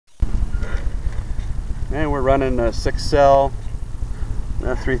And we're running a 6-cell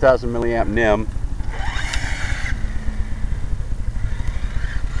 3000 milliamp NIM.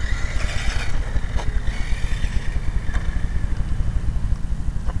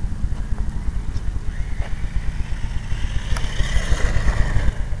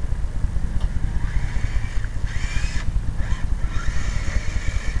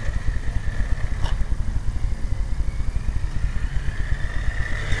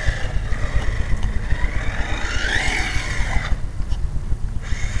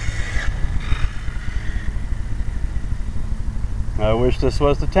 I wish this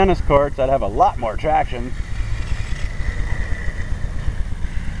was the tennis courts. I'd have a lot more traction.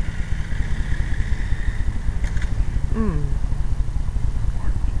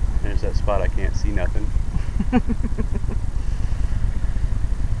 There's that spot I can't see nothing.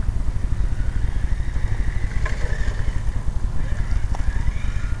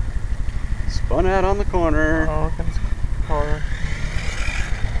 Spun out on the corner. Oh, look at this car.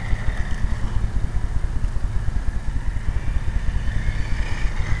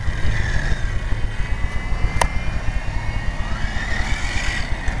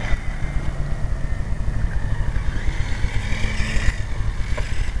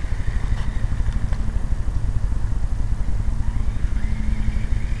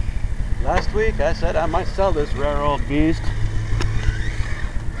 Last week I said I might sell this rare old beast.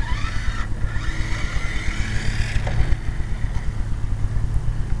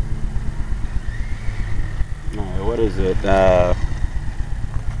 What is it?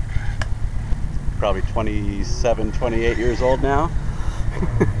 Probably 27, 28 years old now.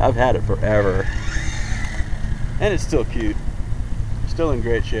 I've had it forever. And it's still cute. Still in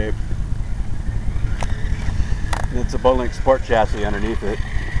great shape. And it's a BoLink Sport chassis underneath it.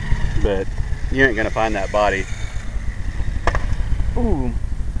 But you ain't gonna find that body. Ooh.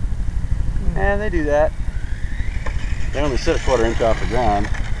 And they do that. They only sit a 1/4 inch off the ground.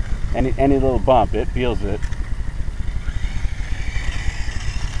 Any little bump, it feels it.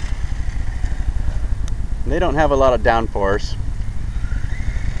 And they don't have a lot of downforce.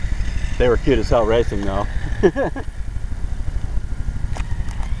 They were cute as hell racing though.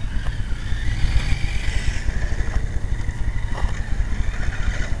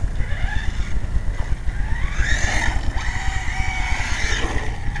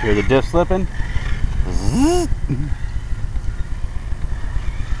 Hear the diff slipping?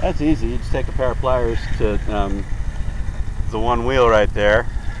 That's easy. You just take a pair of pliers to the one wheel right there.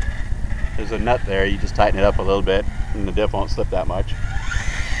 There's a nut there. You just tighten it up a little bit and the diff won't slip that much.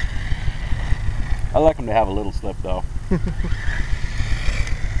 I like them to have a little slip though.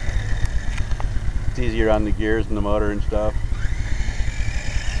 It's easier on the gears and the motor and stuff.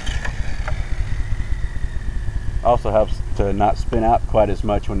 Also helps to not spin out quite as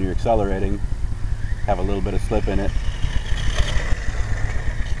much when you're accelerating. Have a little bit of slip in it.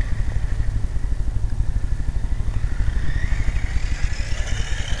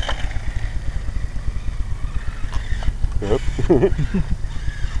 Oop.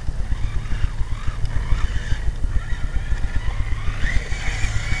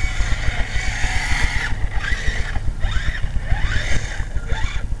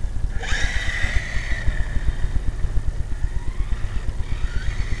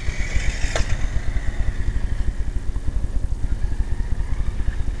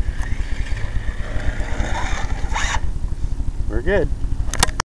 We're good.